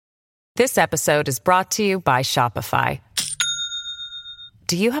This episode is brought to you by Shopify.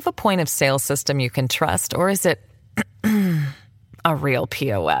 Do you have a point of sale system you can trust, or is it a real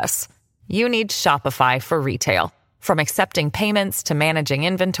POS? You need Shopify for retail. From accepting payments to managing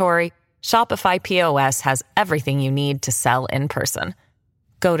inventory, Shopify POS has everything you need to sell in person.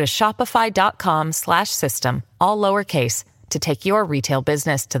 Go to shopify.com/system, all lowercase, to take your retail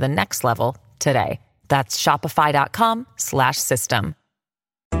business to the next level today. That's shopify.com/system.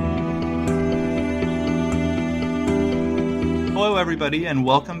 Hello, everybody, and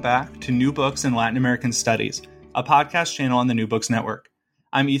welcome back to New Books in Latin American Studies, a podcast channel on the New Books Network.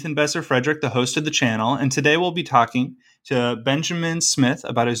 I'm Ethan Besser-Frederick, the host of the channel, and today we'll be talking to Benjamin Smith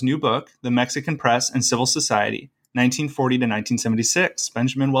about his new book, The Mexican Press and Civil Society, 1940 to 1976.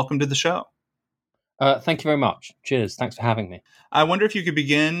 Benjamin, welcome to the show. Thank you very much. Cheers. Thanks for having me. I wonder if you could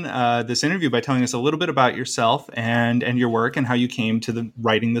begin this interview by telling us a little bit about yourself and your work and how you came to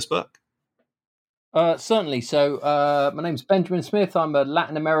writing this book. Certainly. So my name's Benjamin Smith. I'm a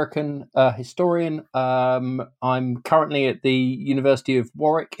Latin American historian. I'm currently at the University of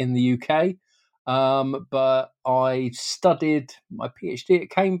Warwick in the UK, but I studied my PhD at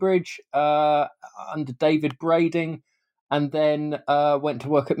Cambridge under David Brading, and then went to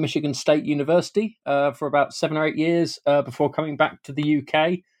work at Michigan State University for about 7 or 8 years before coming back to the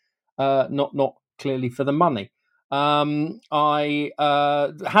UK, not clearly for the money. How did I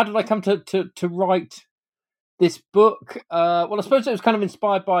come to write this book? Well, I suppose it was kind of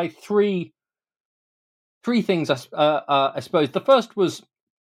inspired by three things. I suppose the first was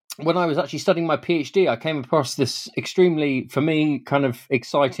when I was actually studying my PhD. I came across this extremely, for me, kind of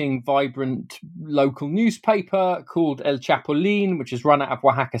exciting, vibrant local newspaper called El Chapulín, which is run out of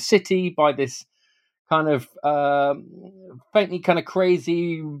Oaxaca City by this kind of faintly kind of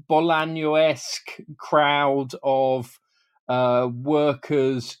crazy Bolaño-esque crowd of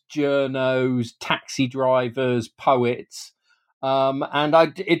workers, journos, taxi drivers, poets, and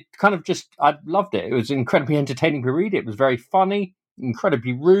I loved it. It was incredibly entertaining to read. It was very funny,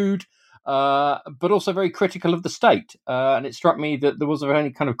 incredibly rude, but also very critical of the state. And it struck me that there was a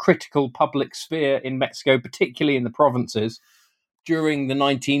very kind of critical public sphere in Mexico, particularly in the provinces, during the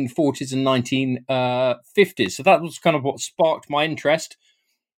 1940s and 1950s. So that was kind of what sparked my interest.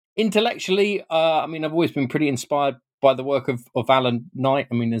 Intellectually, I've always been pretty inspired by the work of Alan Knight.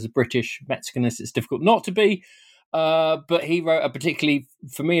 I mean, as a British Mexicanist, it's difficult not to be. But he wrote a particularly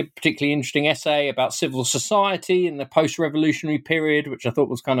interesting essay about civil society in the post-revolutionary period, which I thought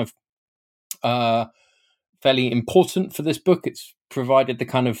was kind of fairly important for this book. It's provided the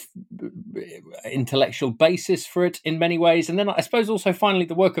kind of intellectual basis for it in many ways. And then I suppose also finally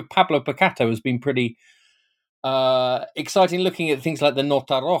the work of Pablo Picato has been pretty exciting, looking at things like the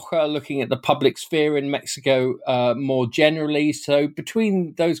Nota Roja, looking at the public sphere in Mexico more generally. So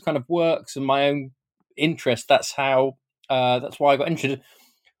between those kind of works and my own interest, that's why I got interested.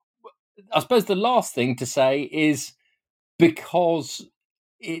 I suppose the last thing to say is because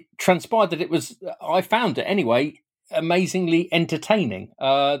it transpired that I found it anyway, amazingly entertaining.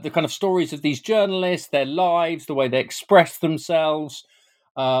 The kind of stories of these journalists, their lives, the way they express themselves,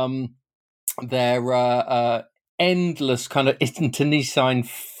 their endless kind of internecine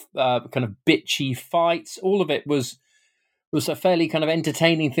kind of bitchy fights. All of it was a fairly kind of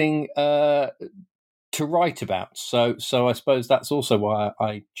entertaining thing to write about. So I suppose that's also why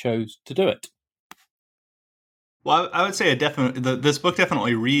I chose to do it. Well, I would say this book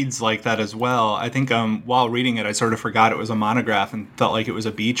definitely reads like that as well. I think while reading it, I sort of forgot it was a monograph and felt like it was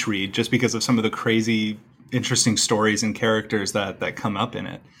a beach read just because of some of the crazy, interesting stories and characters that come up in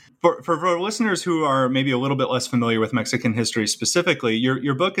it. For listeners who are maybe a little bit less familiar with Mexican history specifically,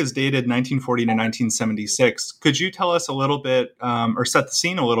 your book is dated 1940 to 1976. Could you tell us a little bit or set the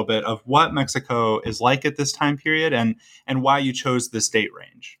scene a little bit of what Mexico is like at this time period and why you chose this date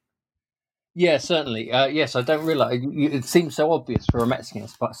range? Yeah, certainly. Yes, I don't realize it seems so obvious for a Mexican,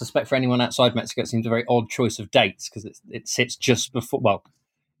 but I suspect for anyone outside Mexico, it seems a very odd choice of dates because it sits just before. Well,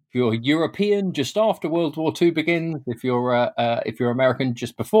 if you're European, just after World War II begins. If you're American,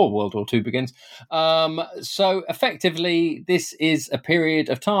 just before World War II begins. So effectively, this is a period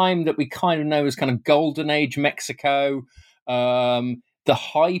of time that we kind of know as kind of Golden Age Mexico. The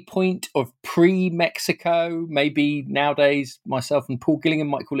high point of pre-Mexico, maybe nowadays myself and Paul Gillingham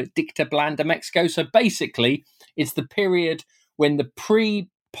might call it Dicta Blanda Mexico. So basically, it's the period when the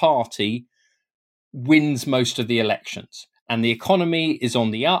pre-party wins most of the elections and the economy is on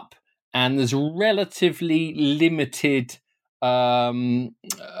the up and there's relatively limited, I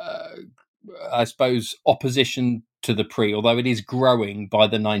suppose, opposition to the pre, although it is growing by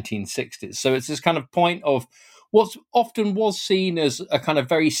the 1960s. So it's this kind of point of what often was seen as a kind of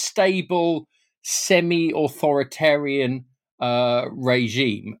very stable, semi-authoritarian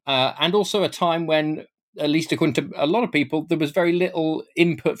regime, and also a time when, at least according to a lot of people, there was very little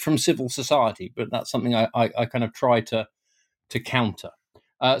input from civil society. But that's something I kind of try to counter.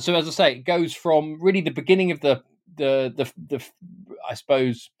 So as I say, it goes from really the beginning of the I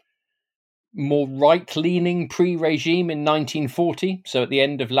suppose more right-leaning pre-regime in 1940, so at the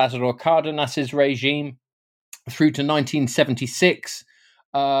end of Lázaro Cárdenas's regime, through to 1976,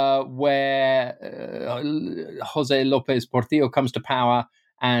 where José López Portillo comes to power,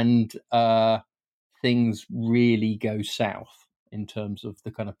 and things really go south in terms of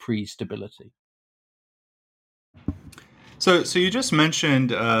the kind of pre-stability. So you just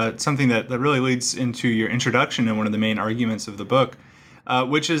mentioned something that really leads into your introduction and one of the main arguments of the book,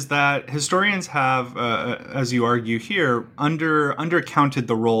 which is that historians have, as you argue here, undercounted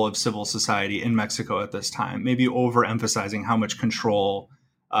the role of civil society in Mexico at this time, maybe overemphasizing how much control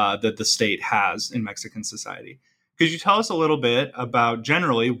that the state has in Mexican society. Could you tell us a little bit about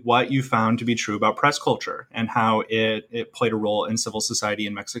generally what you found to be true about press culture and how it played a role in civil society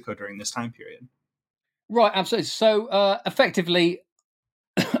in Mexico during this time period? Right, absolutely. So effectively,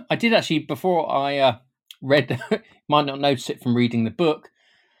 I did actually, before I read, might not notice it from reading the book,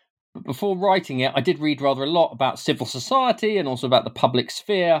 but before writing it, I did read rather a lot about civil society and also about the public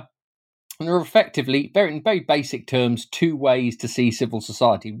sphere. And there are effectively, in very basic terms, two ways to see civil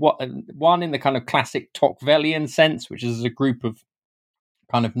society. One in the kind of classic Tocquevillian sense, which is a group of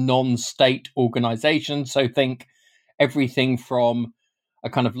kind of non-state organizations. So think everything from a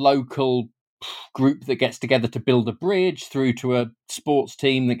kind of local group that gets together to build a bridge, through to a sports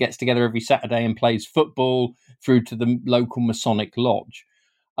team that gets together every Saturday and plays football, through to the local Masonic lodge.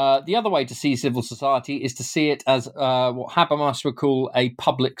 The other way to see civil society is to see it as what Habermas would call a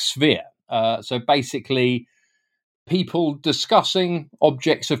public sphere. So basically, people discussing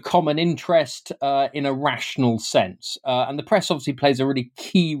objects of common interest in a rational sense. And the press obviously plays a really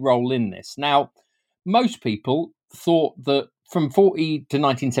key role in this. Now, most people thought that from 40 to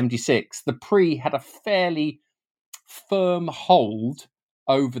 1976, the PRI had a fairly firm hold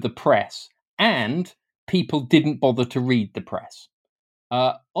over the press, and people didn't bother to read the press.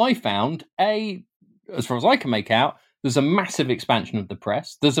 I found, as far as I can make out, there's a massive expansion of the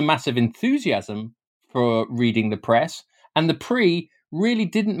press. There's a massive enthusiasm for reading the press, and the PRI really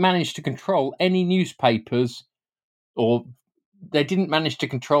didn't manage to control any newspapers, or they didn't manage to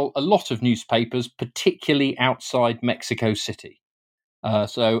control a lot of newspapers, particularly outside Mexico City.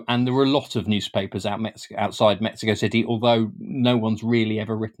 And there were a lot of newspapers outside Mexico City, although no one's really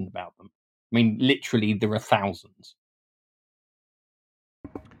ever written about them. I mean, literally, there are thousands.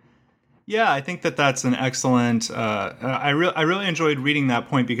 Yeah, I think that's an excellent. I really enjoyed reading that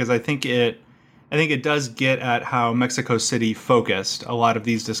point because I think it does get at how Mexico City focused a lot of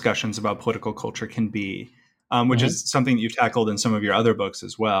these discussions about political culture can be, which is something that you've tackled in some of your other books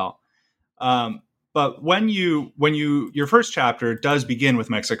as well. But when your first chapter does begin with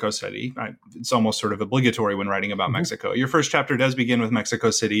Mexico City, right? It's almost sort of obligatory when writing about Mexico. Your first chapter does begin with Mexico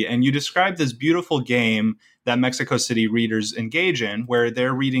City, and you describe this beautiful game that Mexico City readers engage in, where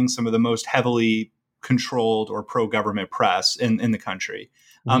they're reading some of the most heavily controlled or pro-government press in the country.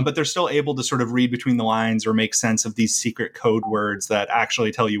 But they're still able to sort of read between the lines or make sense of these secret code words that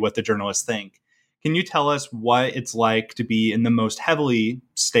actually tell you what the journalists think. Can you tell us what it's like to be in the most heavily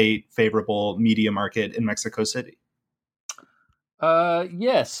state-favorable media market in Mexico City?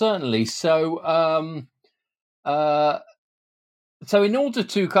 Yeah, certainly. So in order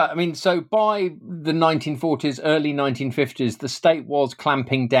to so by the 1940s, early 1950s, the state was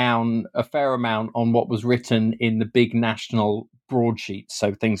clamping down a fair amount on what was written in the big national broadsheets.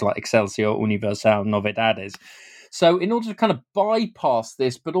 So things like Excelsior, Universal, Novedades. So in order to kind of bypass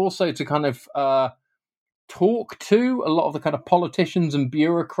this, but also to kind of talk to a lot of the kind of politicians and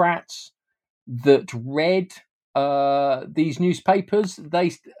bureaucrats that read these newspapers,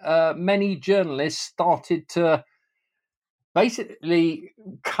 many journalists started to basically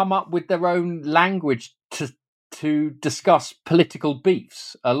come up with their own language to discuss political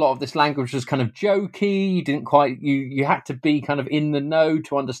beefs. A lot of this language was kind of jokey. You had to be kind of in the know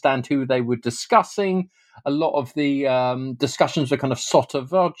to understand who they were discussing. A lot of the discussions were kind of sotto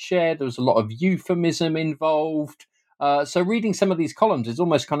voce. There was a lot of euphemism involved. So reading some of these columns is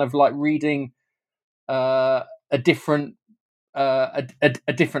almost kind of like reading a different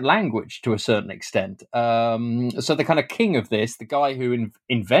language to a certain extent. So the kind of king of this, the guy who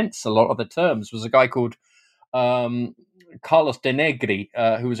invents a lot of the terms, was a guy called Carlos de Negri,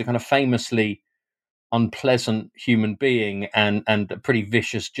 who was a kind of famously unpleasant human being and a pretty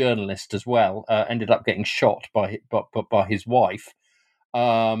vicious journalist as well. Ended up getting shot by his wife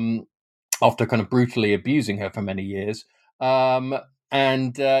after kind of brutally abusing her for many years. He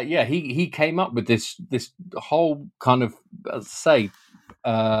came up with this whole kind of,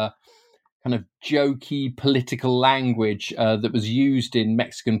 kind of jokey political language that was used in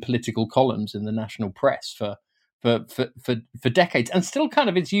Mexican political columns in the national press for decades, and still kind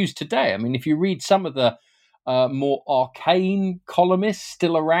of is used today. I mean, if you read some of the more arcane columnists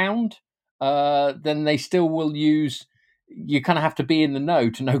still around, then they still will use. You kind of have to be in the know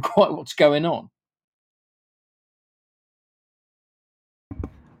to know quite what's going on.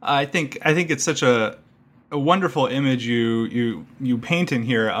 I think it's such a wonderful image you paint in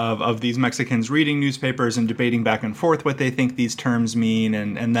here of these Mexicans reading newspapers and debating back and forth what they think these terms mean,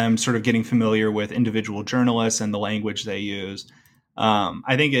 and them sort of getting familiar with individual journalists and the language they use.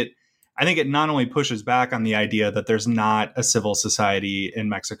 I think it not only pushes back on the idea that there's not a civil society in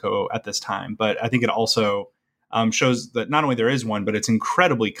Mexico at this time, but I think it also shows that not only there is one, but it's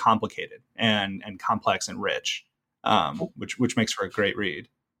incredibly complicated and complex and rich, which makes for a great read.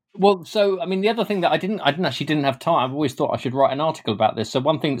 Well, so I mean, the other thing that I didn't have time. I've always thought I should write an article about this. So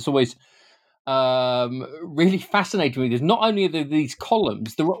one thing that's always really fascinating me is not only are there these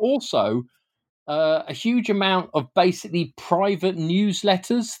columns, there are also a huge amount of basically private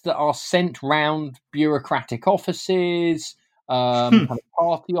newsletters that are sent round bureaucratic offices, kind of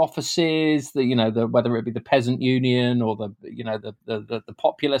party offices. Whether it be the peasant union or the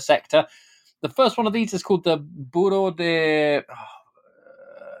popular sector. The first one of these is called the Bureau de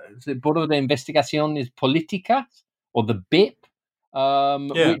Investigaciones Políticas, or the BIP.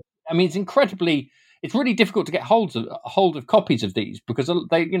 Which, I mean, it's really difficult to get hold of copies of these because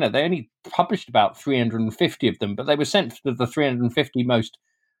they only published about 350 of them, but they were sent to the 350 most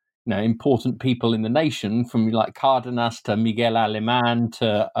important people in the nation, from like Cárdenas to Miguel Alemán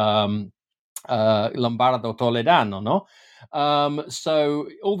to Lombardo Toledano, no? So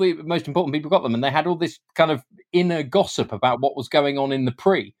all the most important people got them, and they had all this kind of inner gossip about what was going on in the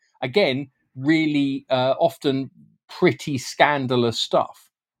PRI. Again, really often pretty scandalous stuff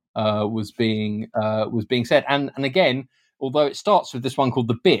was being said, and again, although it starts with this one called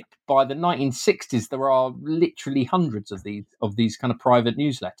the BIP, by the 1960s there are literally hundreds of these kind of private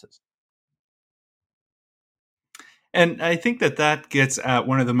newsletters. And I think that gets at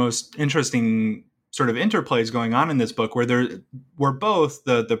one of the most interesting sort of interplays going on in this book, where both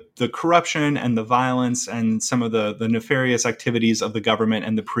the corruption and the violence and some of the nefarious activities of the government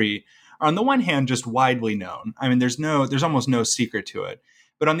and the PRI are, on the one hand, just widely known. I mean, there's almost no secret to it.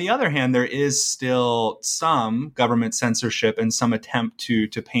 But on the other hand, there is still some government censorship and some attempt to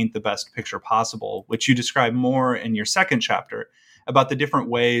paint the best picture possible, which you describe more in your second chapter, about the different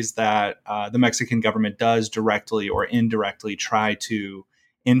ways that the Mexican government does directly or indirectly try to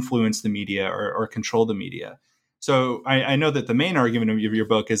influence the media or control the media. So I know that the main argument of your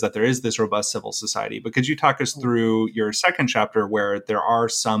book is that there is this robust civil society, but could you talk us through your second chapter where there are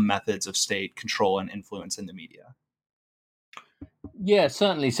some methods of state control and influence in the media? Yeah,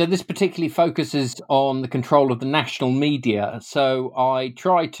 certainly. So this particularly focuses on the control of the national media. So I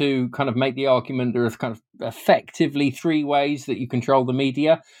try to kind of make the argument there are kind of effectively three ways that you control the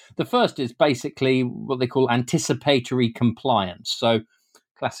media. The first is basically what they call anticipatory compliance. So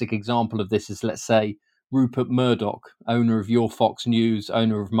classic example of this is, let's say, Rupert Murdoch, owner of your Fox News,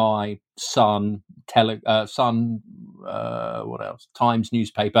 owner of my Sun, what else? Times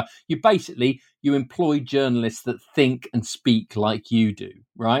newspaper. You employ journalists that think and speak like you do,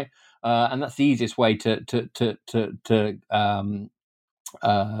 right? And that's the easiest way to kind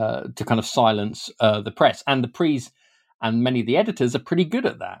of silence the press. And the PRIs and many of the editors are pretty good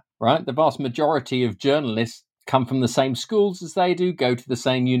at that, right? The vast majority of journalists come from the same schools as they do, go to the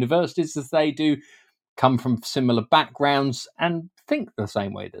same universities as they do, come from similar backgrounds, and think the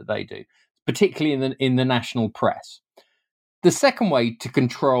same way that they do, particularly in the national press. The second way to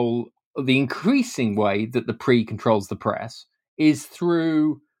control the increasing way that the PRI controls the press is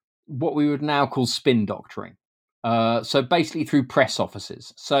through what we would now call spin doctoring. So basically through press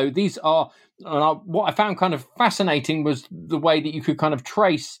offices. So these are, what I found kind of fascinating was the way that you could kind of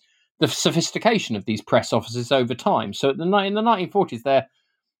trace the sophistication of these press offices over time. So in the 1940s, they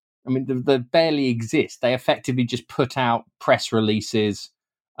barely exist. They effectively just put out press releases,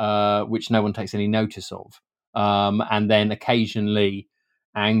 which no one takes any notice of. And then occasionally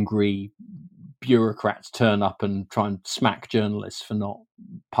angry bureaucrats turn up and try and smack journalists for not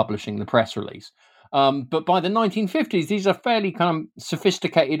publishing the press release. But by the 1950s, these are fairly kind of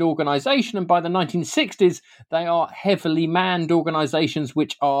sophisticated organizations. And by the 1960s, they are heavily manned organizations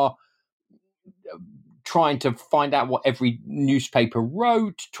which are trying to find out what every newspaper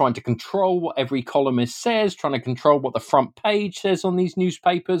wrote, trying to control what every columnist says, trying to control what the front page says on these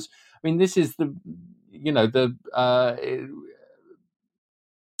newspapers. I mean, this is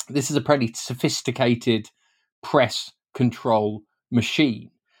this is a pretty sophisticated press control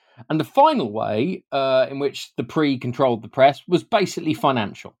machine. And the final way in which the Pre controlled the press was basically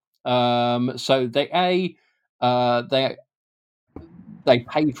financial. So they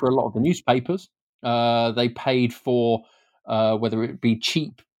paid for a lot of the newspapers. They paid for whether it be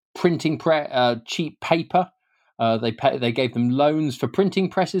cheap cheap paper. They gave them loans for printing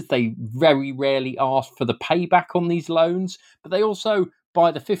presses. They very rarely asked for the payback on these loans, but they also,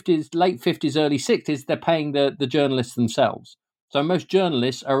 by the late 50s, early 60s, they're paying the journalists themselves. So most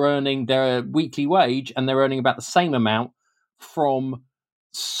journalists are earning their weekly wage, and they're earning about the same amount from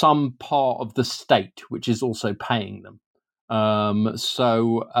some part of the state, which is also paying them.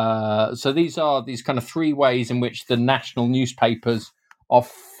 So these are these kind of three ways in which the national newspapers are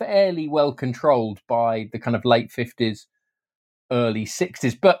fairly well controlled by the kind of late 50s, early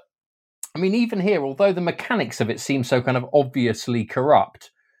 60s. But I mean, even here, although the mechanics of it seem so kind of obviously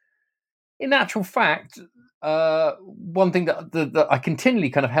corrupt, in actual fact, one thing that I continually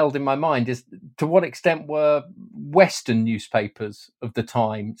kind of held in my mind is to what extent were Western newspapers of the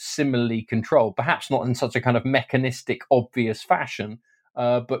time similarly controlled? Perhaps not in such a kind of mechanistic, obvious fashion,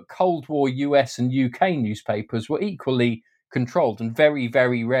 but Cold War US and UK newspapers were equally controlled and very,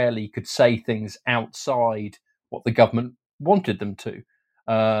 very rarely could say things outside what the government wanted them to.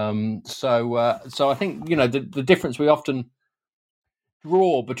 So I think, the difference we often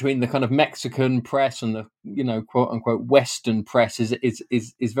draw between the kind of Mexican press and the, quote unquote, Western press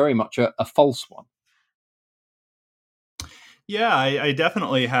is very much a false one. Yeah, I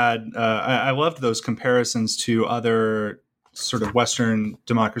definitely had. I loved those comparisons to other sort of Western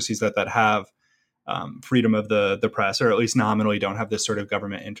democracies that have freedom of the press, or at least nominally don't have this sort of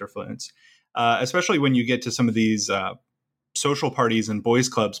government interference. Especially when you get to some of these social parties and boys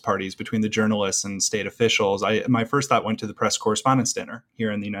clubs parties between the journalists and state officials. My first thought went to the press correspondence dinner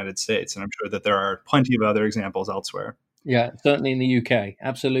here in the United States, and I'm sure that there are plenty of other examples elsewhere. Yeah, certainly in the UK,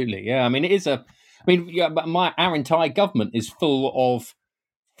 absolutely. Yeah, I mean but our entire government is full of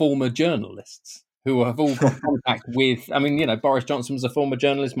former journalists who have all got contact with. I mean, Boris Johnson was a former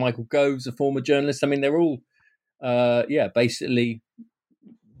journalist, Michael Gove's a former journalist. I mean, they're all, basically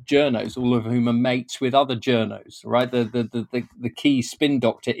journos, all of whom are mates with other journos, right? The key spin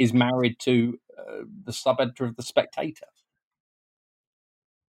doctor is married to the sub-editor of The Spectator.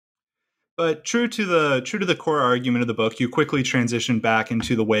 But true to the core argument of the book, you quickly transition back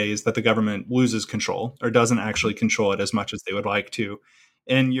into the ways that the government loses control or doesn't actually control it as much as they would like to.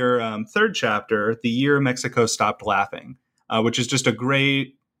 In your third chapter, The Year Mexico Stopped Laughing, which is just a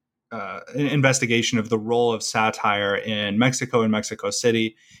great investigation of the role of satire in Mexico and Mexico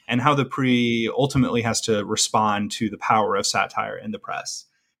City, and how the Pre ultimately has to respond to the power of satire in the press.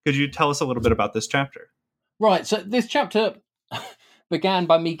 Could you tell us a little bit about this chapter? Right. So this chapter began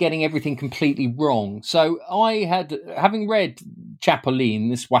by me getting everything completely wrong. So having read Chapulín,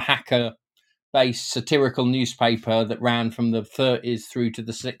 this Oaxaca-based satirical newspaper that ran from the 30s through to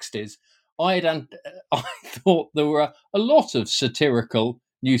the 60s, I thought there were a lot of satirical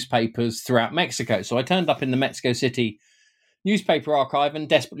newspapers throughout Mexico. So I turned up in the Mexico City newspaper archive and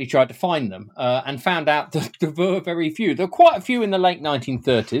desperately tried to find them, and found out that there were very few. There were quite a few in the late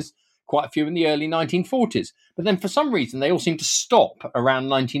 1930s, quite a few in the early 1940s. But then for some reason, they all seemed to stop around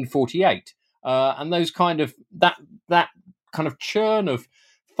 1948. And those kind of that kind of churn of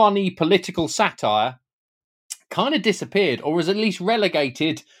funny political satire kind of disappeared, or was at least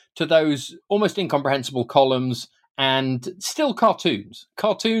relegated to those almost incomprehensible columns and still cartoons.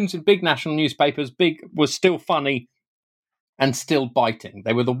 Cartoons in big national newspapers, was still funny and still biting.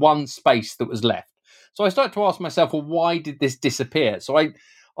 They were the one space that was left. So I started to ask myself, well, why did this disappear? So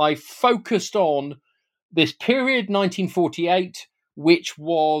I focused on this period, 1948, which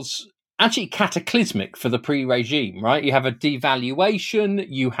was actually cataclysmic for the Pre-regime, right? You have a devaluation,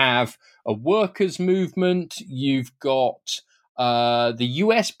 you have a workers' movement, you've got the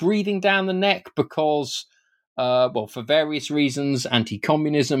US breathing down the neck because, for various reasons,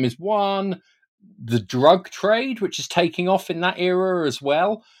 anti-communism is one, the drug trade, which is taking off in that era as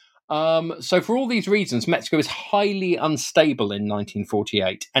well. So for all these reasons, Mexico is highly unstable in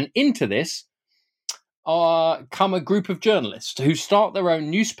 1948. And into this come a group of journalists who start their own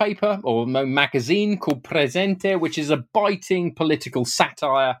newspaper or magazine called Presente, which is a biting political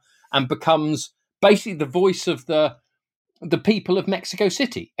satire and becomes basically the voice of the people of Mexico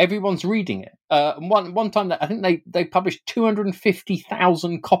City. Everyone's reading it. One time, I think they published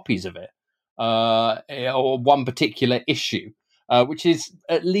 250,000 copies of it. or one particular issue, which is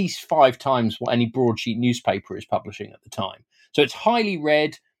at least 5 times what any broadsheet newspaper is publishing at the time. So it's highly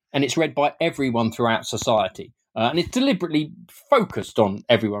read, and it's read by everyone throughout society. And it's deliberately focused on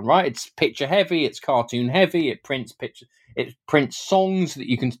everyone, right? It's picture heavy, it's cartoon heavy, it prints songs that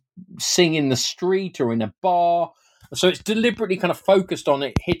you can sing in the street or in a bar. So it's deliberately kind of focused on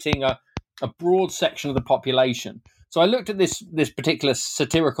it hitting a broad section of the population. So I looked at this particular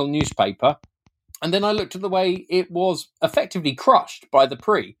satirical newspaper, and then I looked at the way it was effectively crushed by the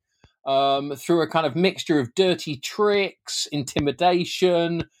Prix through a kind of mixture of dirty tricks,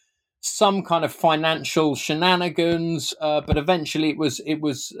 intimidation, some kind of financial shenanigans, but eventually it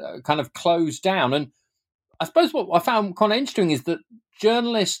was kind of closed down. And I suppose what I found kind of interesting is that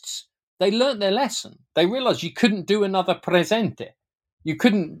journalists, they learnt their lesson. They realised you couldn't do another presente. You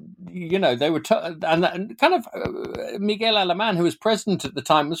couldn't, they were, and kind of Miguel Alemán, who was president at the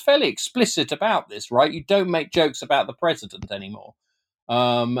time, was fairly explicit about this, right? You don't make jokes about the president anymore.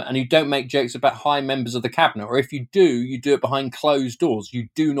 And you don't make jokes about high members of the cabinet, or if you do, you do it behind closed doors. You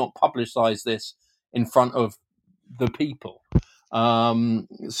do not publicize this in front of the people.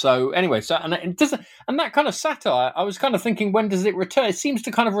 So anyway, and that kind of satire, I was kind of thinking, when does it return? It seems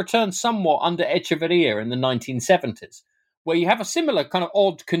to kind of return somewhat under Echeverría in the 1970s, where you have a similar kind of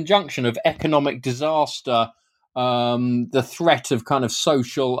odd conjunction of economic disaster, the threat of kind of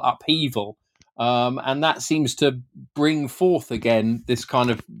social upheaval. And that seems to bring forth again this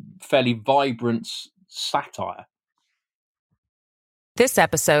kind of fairly vibrant satire. This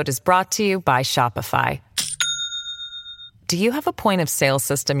episode is brought to you by Shopify. Do you have a point of sale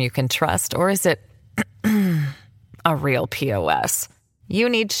system you can trust, or is it a real POS? You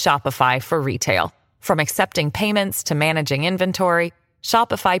need Shopify for retail. From accepting payments to managing inventory,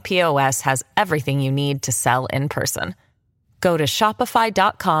 Shopify POS has everything you need to sell in person. Go to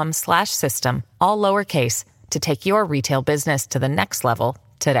shopify.com/system, all lowercase, to take your retail business to the next level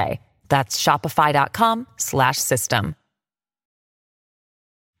today. That's shopify.com/system.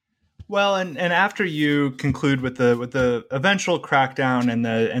 Well, and after you conclude with the eventual crackdown and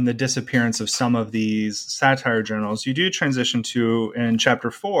the disappearance of some of these satire journals, you do transition to, in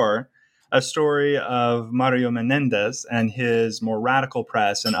chapter 4, a story of Mario Menendez and his more radical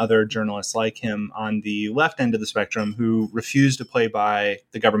press and other journalists like him on the left end of the spectrum who refused to play by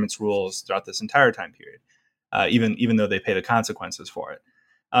the government's rules throughout this entire time period, even though they pay the consequences for it.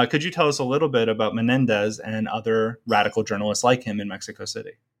 Could you tell us a little bit about Menendez and other radical journalists like him in Mexico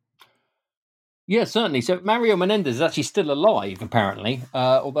City? Yeah, certainly. So Mario Menendez is actually still alive, apparently,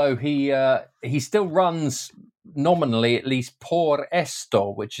 although he still runs, nominally at least, Por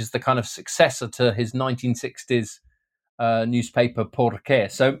Esto, which is the kind of successor to his 1960s newspaper Por Qué.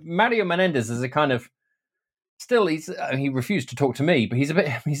 So Mario Menendez is a kind of still he refused to talk to me, but he's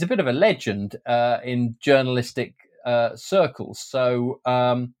a bit of a legend in journalistic circles. So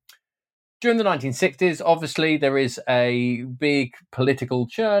during the 1960s, obviously, there is a big political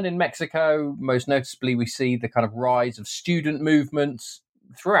churn in Mexico. Most noticeably, we see the kind of rise of student movements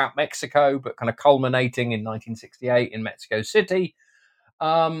throughout Mexico, but kind of culminating in 1968 in Mexico City.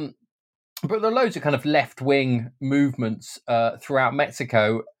 But there are loads of kind of left-wing movements throughout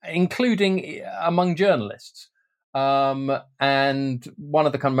Mexico, including among journalists. And one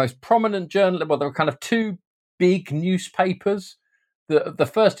of the kind of most prominent journalists, well, there are kind of two big newspapers. The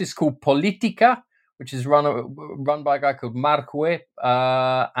first is called Politica, which is run by a guy called Marque,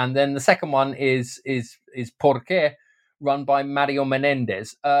 and then the second one is Por Qué, run by Mario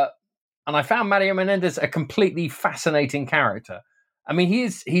Menendez. And I found Mario Menendez a completely fascinating character. I mean,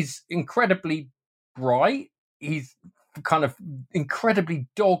 he's incredibly bright. He's kind of incredibly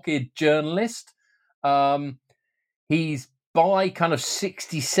dogged journalist. He's by kind of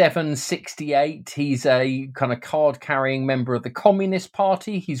 67, 68, he's a kind of card-carrying member of the Communist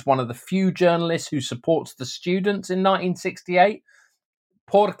Party. He's one of the few journalists who supports the students in 1968.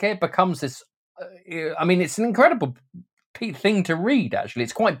 Porque becomes this, it's an incredible thing to read, actually.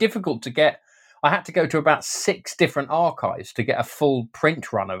 It's quite difficult to get. I had to go to about 6 different archives to get a full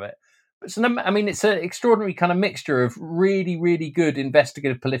print run of it. It's an extraordinary kind of mixture of really, really good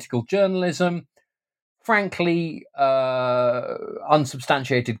investigative political journalism, frankly,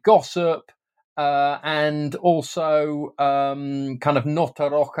 unsubstantiated gossip, and also kind of Nota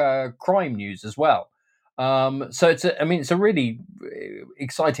Roja crime news as well. So it's a really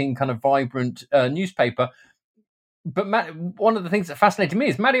exciting, kind of vibrant newspaper. But one of the things that fascinated me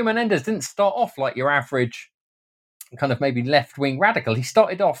is Mario Menendez didn't start off like your average kind of maybe left-wing radical. He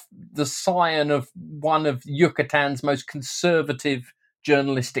started off the scion of one of Yucatan's most conservative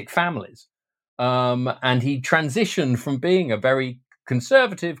journalistic families. And he transitioned from being a very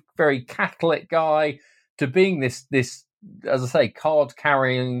conservative, very Catholic guy to being this, as I say,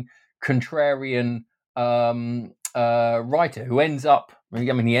 card-carrying, contrarian writer who ends up,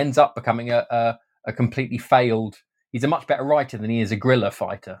 he ends up becoming a completely failed. He's a much better writer than he is a guerrilla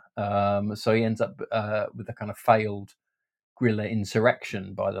fighter. So he ends up with a kind of failed guerrilla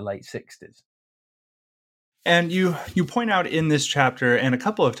insurrection by the late 60s. And you point out in this chapter and a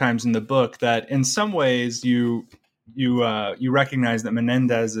couple of times in the book that in some ways you recognize that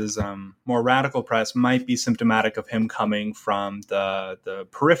Menendez's more radical press might be symptomatic of him coming from the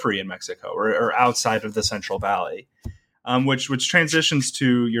periphery in Mexico or outside of the Central Valley, which transitions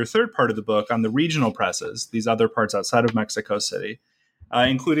to your third part of the book on the regional presses, these other parts outside of Mexico City,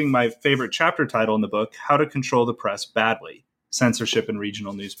 including my favorite chapter title in the book, How to Control the Press Badly, Censorship in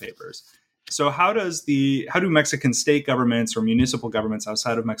Regional Newspapers. So how do Mexican state governments or municipal governments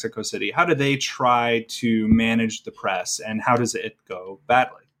outside of Mexico City, how do they try to manage the press, and how does it go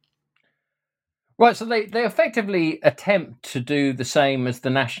badly? Right, so they effectively attempt to do the same as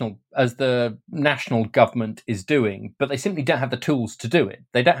the national government is doing, but they simply don't have the tools to do it.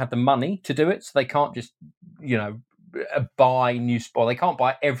 They don't have the money to do it, so they can't just, buy newspaper. They can't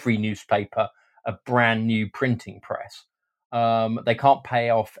buy every newspaper a brand new printing press. They can't pay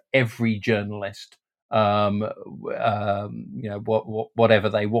off every journalist, whatever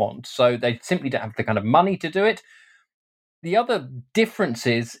they want. So they simply don't have the kind of money to do it. The other difference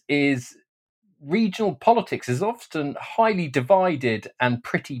is regional politics is often highly divided and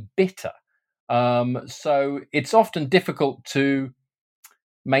pretty bitter. So it's often difficult to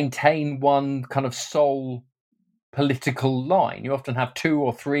maintain one kind of sole political line. You often have 2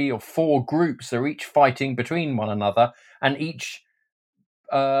 or 3 or 4 groups that are each fighting between one another, and each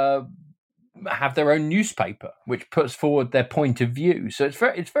have their own newspaper, which puts forward their point of view. So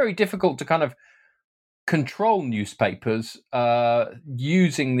it's very difficult to kind of control newspapers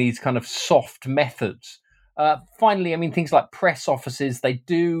using these kind of soft methods. Finally, things like press offices, they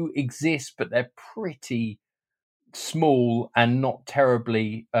do exist, but they're pretty small and not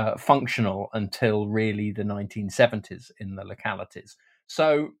terribly functional until really the 1970s in the localities.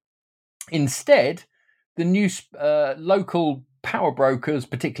 So instead, the local power brokers,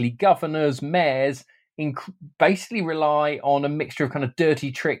 particularly governors, mayors, basically rely on a mixture of kind of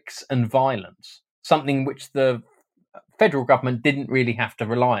dirty tricks and violence, something which the federal government didn't really have to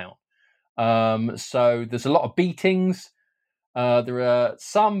rely on. So there's a lot of beatings. There are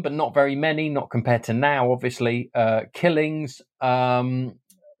some, but not very many, not compared to now, obviously, killings.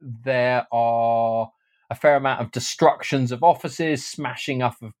 There are a fair amount of destructions of offices, smashing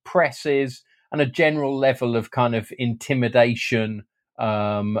up of presses, and a general level of kind of intimidation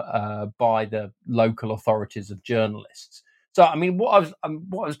by the local authorities of journalists. So, what I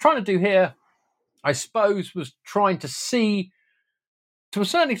was trying to do here, I suppose, was trying to see, to a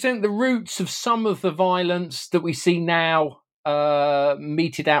certain extent, the roots of some of the violence that we see now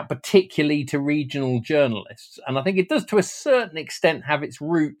meted out particularly to regional journalists. And I think it does, to a certain extent, have its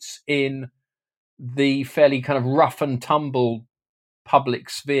roots in the fairly kind of rough and tumble public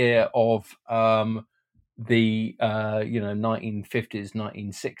sphere of the 1950s,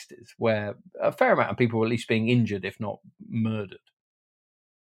 1960s, where a fair amount of people were at least being injured, if not murdered.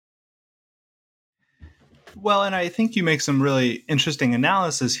 Well, and I think you make some really interesting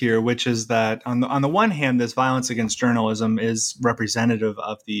analysis here, which is that on the one hand, this violence against journalism is representative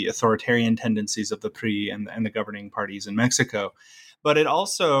of the authoritarian tendencies of the PRI and the governing parties in Mexico. But it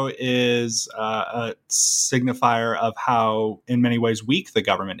also is a signifier of how, in many ways, weak the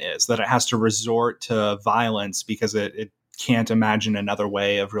government is, that it has to resort to violence because it can't imagine another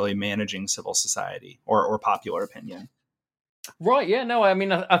way of really managing civil society or popular opinion. Right, yeah, no, I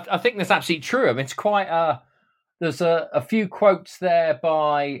think that's absolutely true. It's quite there's a few quotes there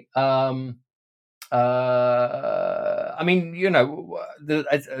by there's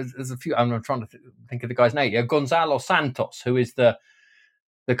a few. I'm trying to think of the guy's name. Gonzalo Santos, who is the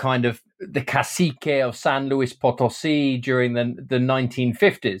kind of the cacique of San Luis Potosí during the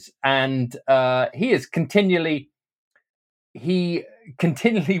 1950s, and he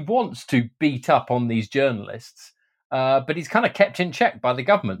continually wants to beat up on these journalists. But he's kind of kept in check by the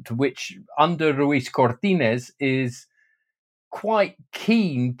government, which under Ruiz Cortines is quite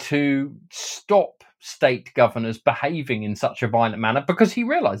keen to stop state governors behaving in such a violent manner because he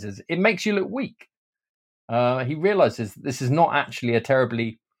realizes it makes you look weak. He realizes that this is not actually a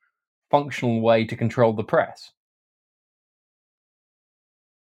terribly functional way to control the press.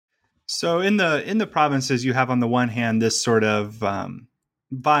 So in the provinces, you have on the one hand this sort of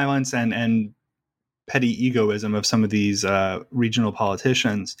violence and petty egoism of some of these regional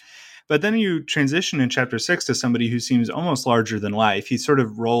politicians. But then you transition in chapter 6 to somebody who seems almost larger than life. He sort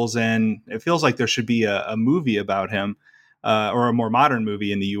of rolls in. It feels like there should be a movie about him, or a more modern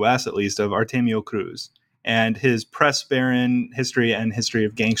movie in the U.S. at least, of Artemio Cruz and his press baron history and history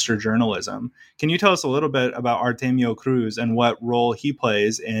of gangster journalism. Can you tell us a little bit about Artemio Cruz and what role he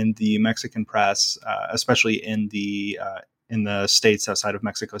plays in the Mexican press, especially in the states outside of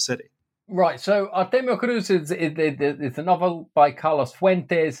Mexico City? Right. So Artemio Cruz is a novel by Carlos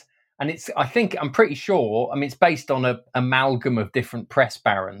Fuentes, and I'm pretty sure, I mean, it's based on an amalgam of different press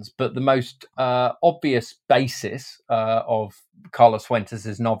barons, but the most obvious basis of Carlos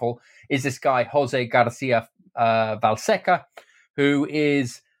Fuentes' novel is this guy, Jose Garcia Valseca, who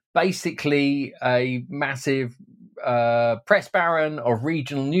is basically a massive press baron of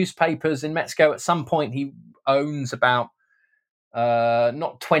regional newspapers in Mexico. At some point, he owns about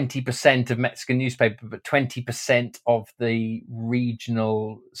not 20% of Mexican newspaper, but 20% of the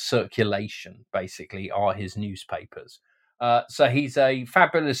regional circulation, basically, are his newspapers. So he's a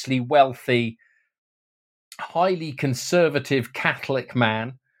fabulously wealthy, highly conservative Catholic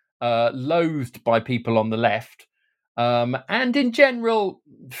man, loathed by people on the left, and in general,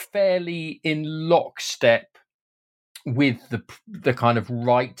 fairly in lockstep with the kind of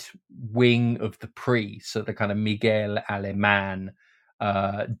right wing of the PRI, so the kind of Miguel Alemán,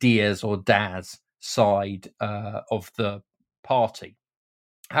 Diaz or Daz side of the party.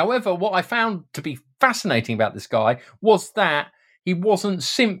 However, what I found to be fascinating about this guy was that he wasn't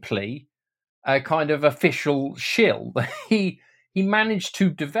simply a kind of official shill. He managed to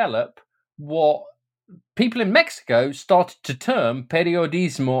develop what people in Mexico started to term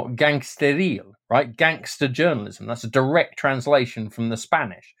periodismo gangsteril, right? Gangster journalism. That's a direct translation from the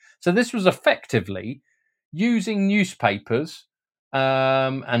Spanish. So this was effectively using newspapers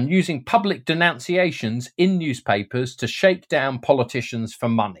and using public denunciations in newspapers to shake down politicians for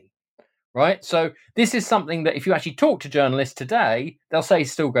money, right? So this is something that if you actually talk to journalists today, they'll say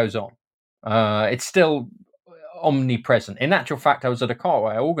still goes on. It's still omnipresent. In actual fact, I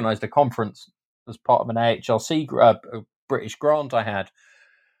organised a conference as part of an AHLC British grant I had.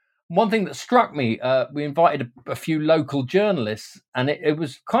 One thing that struck me, we invited a few local journalists, and it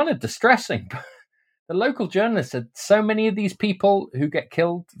was kind of distressing. The local journalists said so many of these people who get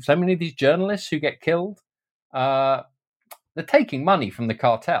killed, so many of these journalists who get killed, they're taking money from the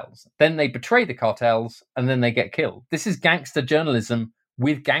cartels. Then they betray the cartels, and then they get killed. This is gangster journalism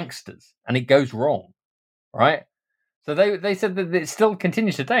with gangsters, and it goes wrong, right? So they said that it still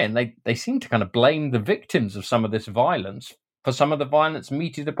continues today, and they seem to kind of blame the victims of some of this violence for some of the violence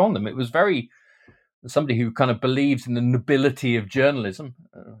meted upon them. It was somebody who kind of believes in the nobility of journalism.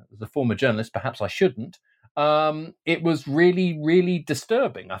 As a former journalist, perhaps I shouldn't. It was really, really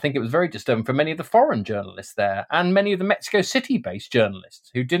disturbing. I think it was very disturbing for many of the foreign journalists there and many of the Mexico City-based journalists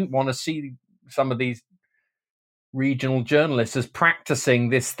who didn't want to see some of these regional journalists as practicing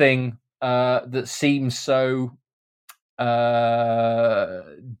this thing that seems so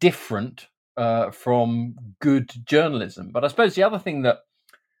different from good journalism. But I suppose the other thing that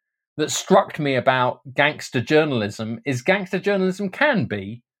struck me about gangster journalism is gangster journalism can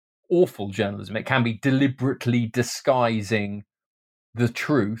be awful journalism. It can be deliberately disguising the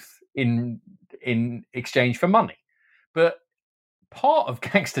truth in exchange for money. But part of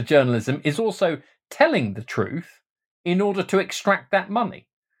gangster journalism is also telling the truth in order to extract that money.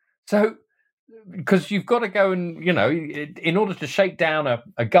 So because you've got to go and, in order to shake down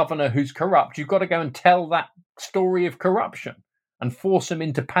a governor who's corrupt, you've got to go and tell that story of corruption and force him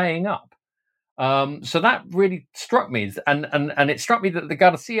into paying up. So that really struck me. And it struck me that the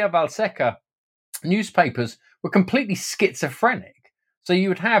Garcia Valseca newspapers were completely schizophrenic. So you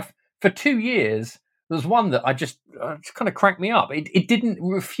would have, for 2 years, there was one that just kind of cracked me up. It didn't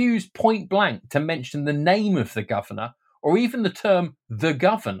refuse point blank to mention the name of the governor or even the term the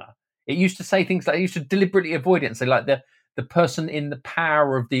governor. It used to say things like, it used to deliberately avoid it and say like the person in the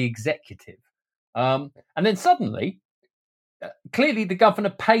power of the executive. And then suddenly, clearly the governor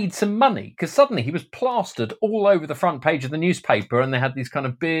paid some money because suddenly he was plastered all over the front page of the newspaper, and they had these kind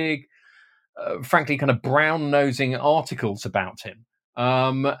of big, frankly, kind of brown-nosing articles about him.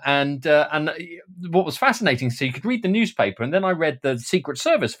 And what was fascinating, so you could read the newspaper, and then I read the Secret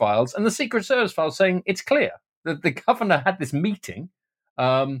Service files, and the Secret Service files saying it's clear that the governor had this meeting.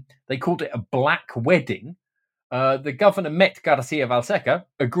 They called it a black wedding. The governor met Garcia Valseca,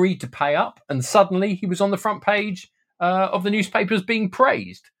 agreed to pay up, and suddenly he was on the front page of the newspapers being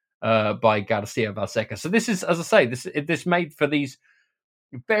praised by Garcia Valseca. So this is, as I say, this made for these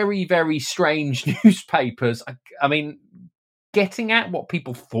very, very strange newspapers. I mean, getting at what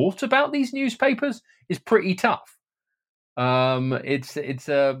people thought about these newspapers is pretty tough. It's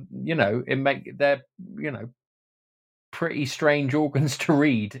they're pretty strange organs to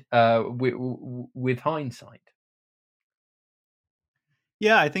read with hindsight.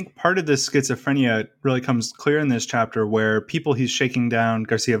 Yeah, I think part of this schizophrenia really comes clear in this chapter where people he's shaking down,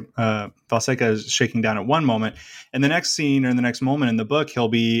 Garcia Fonseca is shaking down at one moment, and the next scene or the next moment in the book, he'll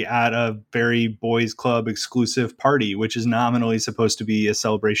be at a very boys club exclusive party, which is nominally supposed to be a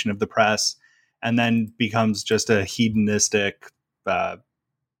celebration of the press, and then becomes just a hedonistic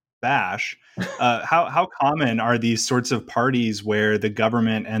bash. How common are these sorts of parties where the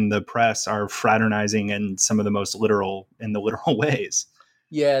government and the press are fraternizing in some of the most literal ways?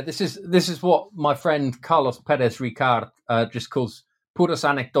 Yeah, this is what my friend Carlos Perez Ricard just calls puras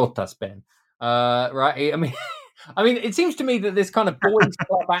anecdotas, Ben. Right? I mean, I mean, it seems to me that this kind of boys'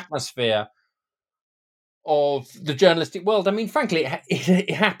 club atmosphere of the journalistic world. I mean, frankly,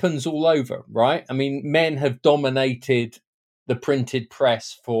 it happens all over, right? I mean, men have dominated the printed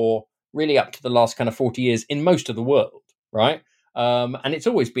press for really up to the last kind of 40 years in most of the world, right? And it's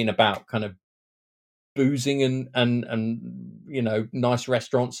always been about kind of boozing and nice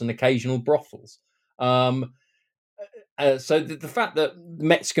restaurants and occasional brothels. So the fact that the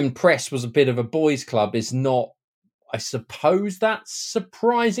Mexican press was a bit of a boys' club is not, I suppose, that's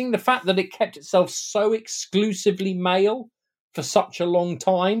surprising. The fact that it kept itself so exclusively male for such a long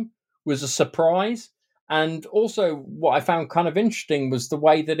time was a surprise. And also, what I found kind of interesting was the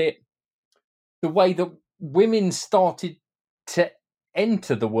way that women started to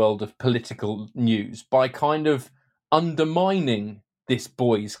enter the world of political news by kind of undermining this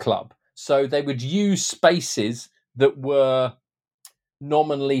boys' club. So they would use spaces that were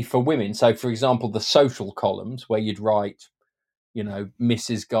nominally for women. So, for example, the social columns where you'd write,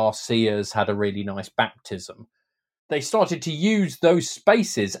 Mrs. Garcia's had a really nice baptism. They started to use those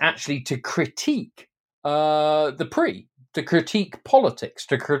spaces actually to critique to critique politics,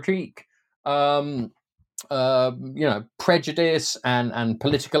 to critique prejudice and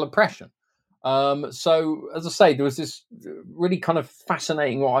political oppression. So, as I say, there was this really kind of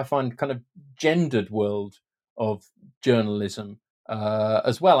fascinating, what I find kind of gendered world of journalism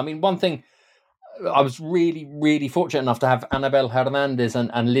as well. I mean, one thing, I was really, really fortunate enough to have Annabel Hernandez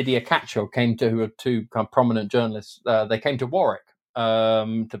and Lydia Cacho who are two kind of prominent journalists. They came to Warwick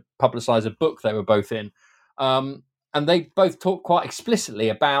to publicise a book they were both in. And they both talked quite explicitly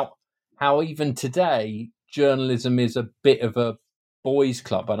about how even today journalism is a bit of a boys'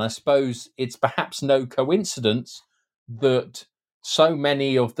 club. And I suppose it's perhaps no coincidence that so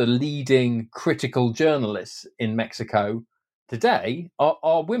many of the leading critical journalists in Mexico today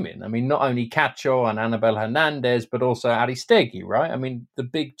are women. I mean, not only Cacho and Annabel Hernandez, but also Aristegui, right? I mean, the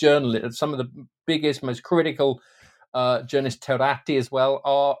big journalists, some of the biggest, most critical journalists, Terati as well,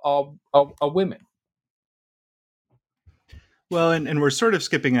 are women. Well, and we're sort of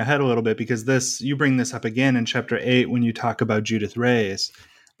skipping ahead a little bit because you bring this up again in chapter 8 when you talk about Judith Reyes.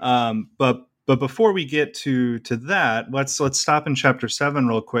 But before we get to that, let's stop in chapter 7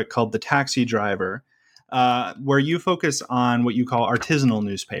 real quick, called The Taxi Driver, where you focus on what you call artisanal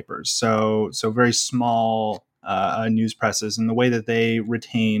newspapers. So very small news presses, and the way that they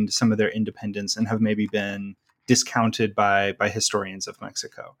retained some of their independence and have maybe been discounted by historians of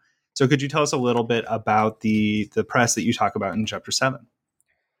Mexico. So could you tell us a little bit about the press that you talk about in chapter 7?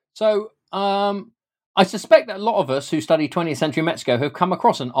 So I suspect that a lot of us who study 20th century Mexico have come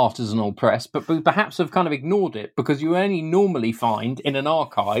across an artisanal press, but perhaps have kind of ignored it because you only normally find in an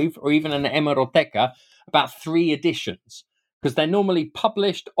archive or even an hemeroteca about 3 editions, because they're normally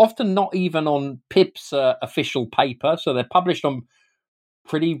published, often not even on PIP's official paper. So they're published on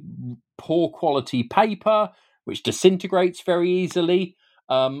pretty poor quality paper, which disintegrates very easily.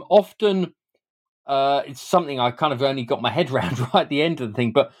 Often it's something I kind of only got my head around right at the end of the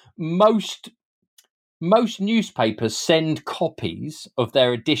thing, but most newspapers send copies of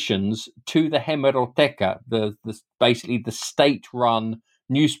their editions to the Hemeroteca, basically the state-run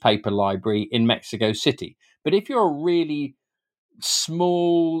newspaper library in Mexico City. But if you're a really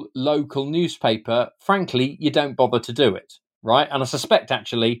small local newspaper, frankly, you don't bother to do it, right? And I suspect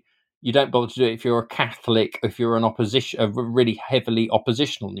actually you don't bother to do it if you're a Catholic, if you're a really heavily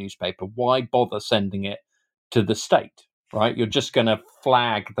oppositional newspaper. Why bother sending it to the state, right? You're just going to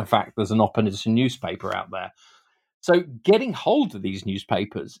flag the fact there's an opposition newspaper out there. So getting hold of these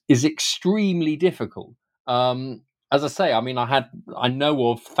newspapers is extremely difficult. As I say, I mean, I know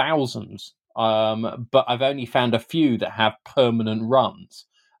of thousands, but I've only found a few that have permanent runs.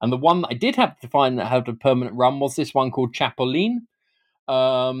 And the one that I did have to find that had a permanent run was this one called Chapulín.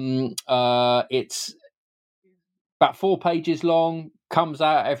 It's about 4 pages long, comes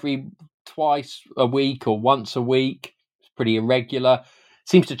out every twice a week or once a week. It's pretty irregular.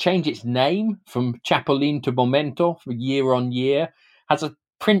 Seems to change its name from Chapulín to Momento for year on year. Has a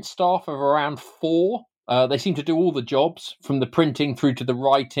print staff of around 4. They seem to do all the jobs, from the printing through to the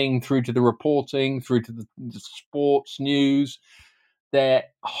writing, through to the reporting, through to the sports news. They're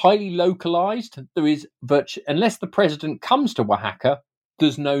highly localized. There is, but unless the president comes to Oaxaca,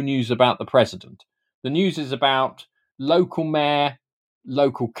 there's no news about the president. The news is about local mayor,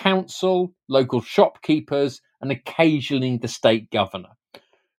 local council, local shopkeepers, and occasionally the state governor.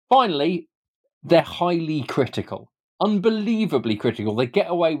 Finally, they're highly critical, unbelievably critical. They get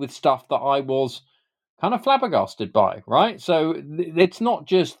away with stuff that I was kind of flabbergasted by, right? So it's not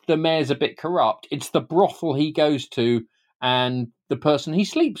just the mayor's a bit corrupt, it's the brothel he goes to and the person he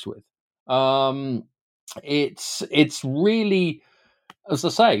sleeps with. It's really, as I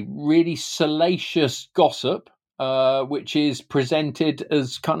say, really salacious gossip, which is presented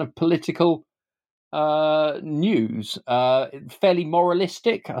as kind of political news, fairly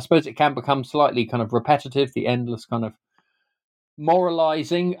moralistic. I suppose it can become slightly kind of repetitive, the endless kind of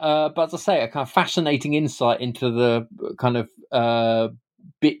moralizing, but as I say, a kind of fascinating insight into the kind of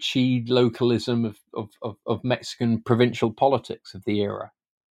bitchy localism of Mexican provincial politics of the era.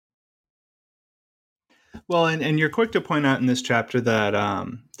 Well, and you're quick to point out in this chapter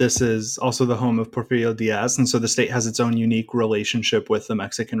that this is also the home of Porfirio Diaz, and so the state has its own unique relationship with the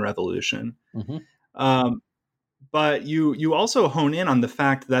Mexican Revolution. Mm-hmm. But you also hone in on the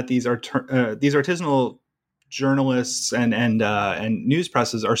fact that these artisanal journalists and news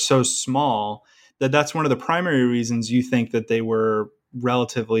presses are so small that that's one of the primary reasons you think that they were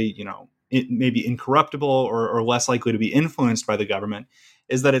relatively, maybe incorruptible or less likely to be influenced by the government,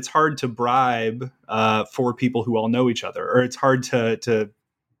 is that it's hard to bribe for people who all know each other, or it's hard to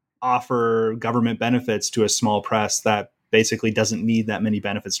offer government benefits to a small press that basically doesn't need that many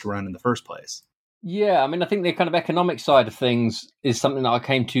benefits to run in the first place. Yeah, I mean, I think the kind of economic side of things is something that I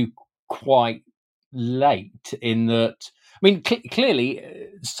came to quite late, in that, I mean, clearly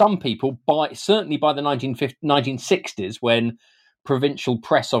some people, certainly by the 1960s, when provincial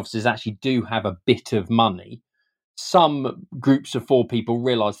press offices actually do have a bit of money, some groups of 4 people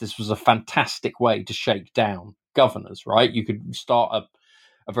realised this was a fantastic way to shake down governors, right? You could start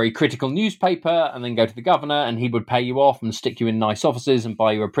a very critical newspaper and then go to the governor and he would pay you off and stick you in nice offices and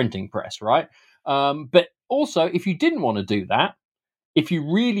buy you a printing press, right? But also, if you didn't want to do that, if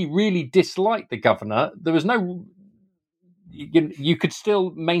you really, really disliked the governor, there was no... You could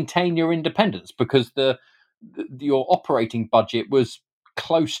still maintain your independence because your operating budget was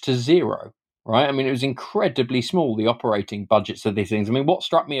close to zero, right? I mean, it was incredibly small, the operating budgets of these things. I mean, what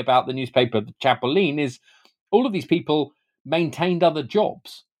struck me about the newspaper, the Chapulín, is all of these people maintained other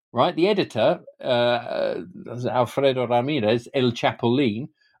jobs, right? The editor, Alfredo Ramirez, El Chapulín,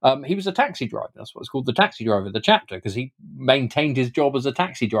 he was a taxi driver. That's what's called the taxi driver of the chapter, because he maintained his job as a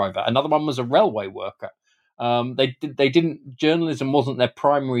taxi driver. Another one was a railway worker. Journalism wasn't their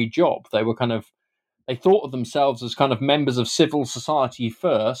primary job. They thought of themselves as kind of members of civil society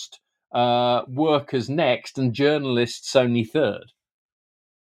first, workers next, and journalists only third.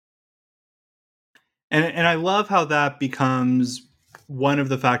 And I love how that becomes one of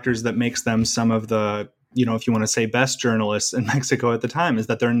the factors that makes them some of the, if you want to say, best journalists in Mexico at the time, is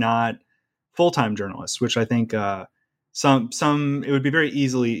that they're not full-time journalists, which I think it would be very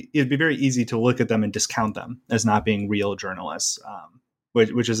easy to look at them and discount them as not being real journalists,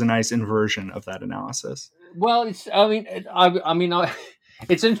 which is a nice inversion of that analysis. Well, it's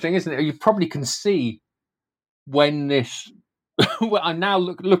interesting, isn't it? You probably can see when this. Well, I'm now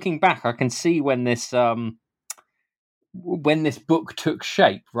looking back. I can see when this book took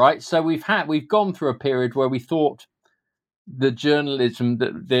shape, right? So we've gone through a period where we thought the journalism,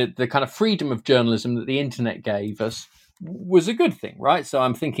 the kind of freedom of journalism that the internet gave us, was a good thing, right? So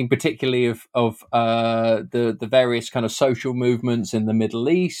I'm thinking particularly of the various kind of social movements in the Middle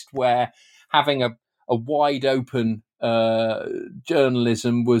East, where having a wide open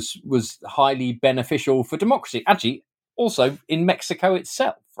journalism was highly beneficial for democracy. Actually, also in Mexico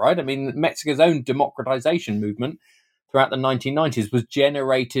itself, right? I mean, Mexico's own democratization movement throughout the 1990s was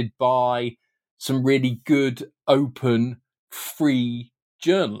generated by some really good, open, free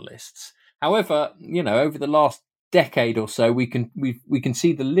journalists. However, over the last decade or so, we can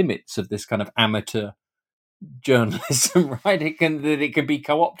see the limits of this kind of amateur journalism, right? It can be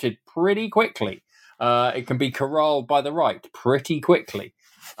co-opted pretty quickly. It can be corralled by the right pretty quickly.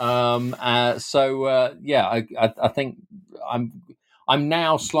 I think I'm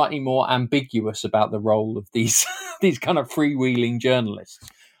now slightly more ambiguous about the role of these these kind of freewheeling journalists.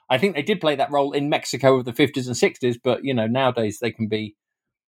 I think they did play that role in Mexico of the 50s and 60s, but nowadays they can be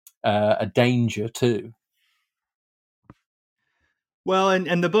a danger too. Well,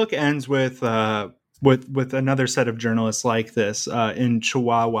 and the book ends with another set of journalists like this in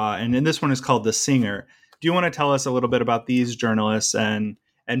Chihuahua, and this one is called The Singer. Do you want to tell us a little bit about these journalists and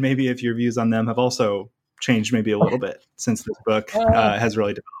maybe if your views on them have also changed maybe a little bit since this book has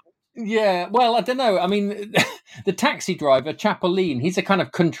really developed? Yeah, well, I don't know. I mean, the taxi driver, Chapolin, he's a kind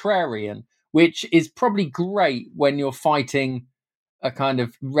of contrarian, which is probably great when you're fighting a kind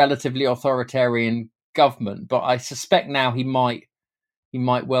of relatively authoritarian government. But I suspect now he might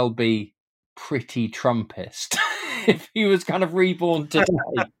well be pretty Trumpist if he was kind of reborn today.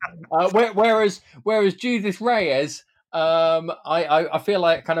 Whereas Judith Reyes, I feel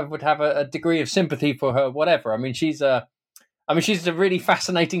like kind of would have a degree of sympathy for her. Whatever. She's a really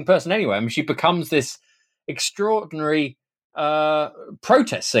fascinating person anyway. She becomes this extraordinary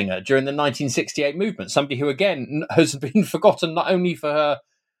protest singer during the 1968 movement. Somebody who, again, has been forgotten not only for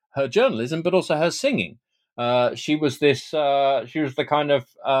her journalism but also her singing. She was the kind of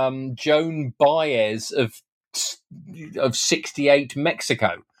Joan Baez of 68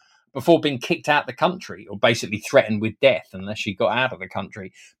 Mexico before being kicked out of the country or basically threatened with death unless she got out of the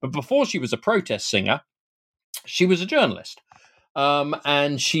country. But before she was a protest singer, she was a journalist.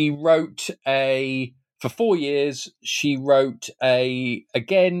 And she wrote for 4 years, she wrote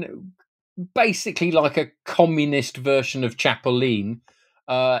again, basically like a communist version of Chapolin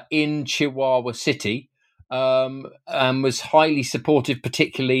in Chihuahua City, and was highly supportive,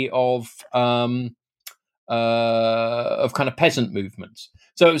 particularly of kind of peasant movements.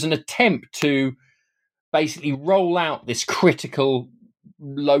 So it was an attempt to basically roll out this critical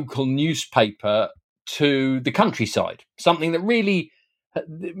local newspaper to the countryside, something that really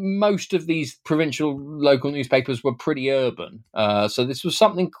most of these provincial local newspapers were pretty urban. So this was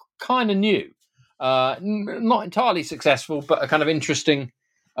something kind of new, not entirely successful, but a kind of interesting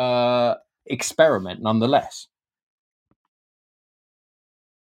experiment nonetheless.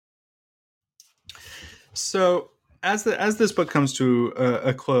 So as this book comes to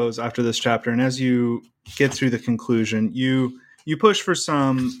a close after this chapter, and as you get through the conclusion, you push for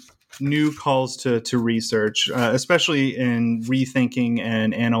some new calls to research, especially in rethinking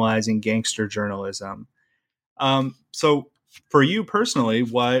and analyzing gangster journalism. So for you personally,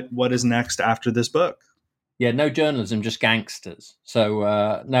 what is next after this book? Yeah, no journalism, just gangsters.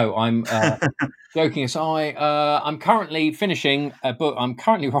 So no, I'm joking aside. I'm currently finishing a book. I'm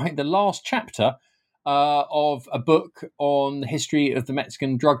currently writing the last chapter of a book on the history of the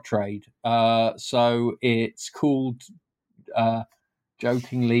Mexican drug trade. So it's called,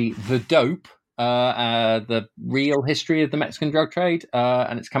 jokingly, The Dope, the real history of the Mexican drug trade,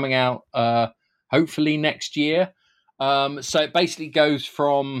 and it's coming out hopefully next year. So it basically goes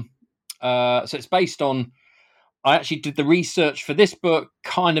from. So it's based on. I actually did the research for this book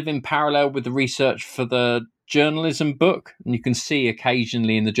kind of in parallel with the research for the journalism book. And you can see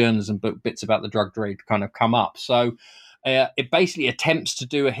occasionally in the journalism book bits about the drug trade kind of come up. So it basically attempts to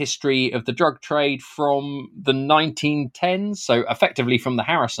do a history of the drug trade from the 1910s. So effectively from the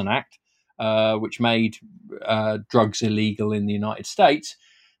Harrison Act, which made drugs illegal in the United States,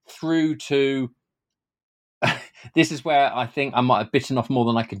 through to this is where I think I might have bitten off more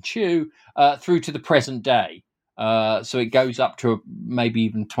than I can chew, through to the present day. So it goes up to maybe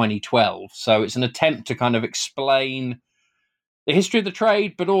even 2012. So it's an attempt to kind of explain the history of the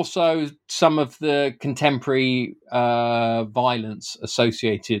trade, but also some of the contemporary violence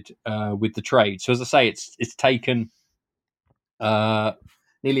associated with the trade. So as I say, it's taken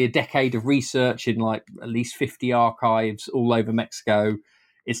nearly a decade of research in like at least 50 archives all over Mexico.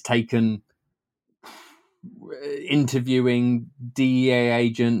 It's taken interviewing DEA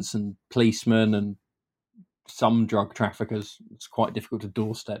agents and policemen and some drug traffickers. It's quite difficult to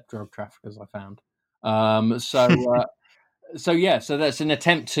doorstep drug traffickers, I found. So that's an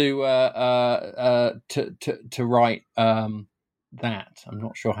attempt to write that. I'm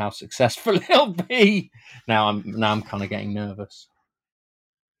not sure how successful it'll be. Now I'm kind of getting nervous.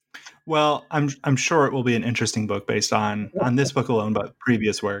 Well, I'm sure it will be an interesting book based on this book alone, but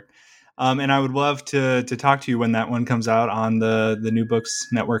previous work. And I would love to talk to you when that one comes out on the New Books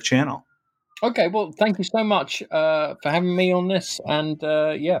Network channel. Okay, well, thank you so much for having me on this, and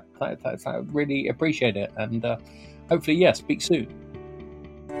I really appreciate it, and hopefully, speak soon.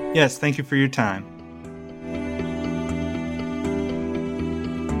 Yes, thank you for your time.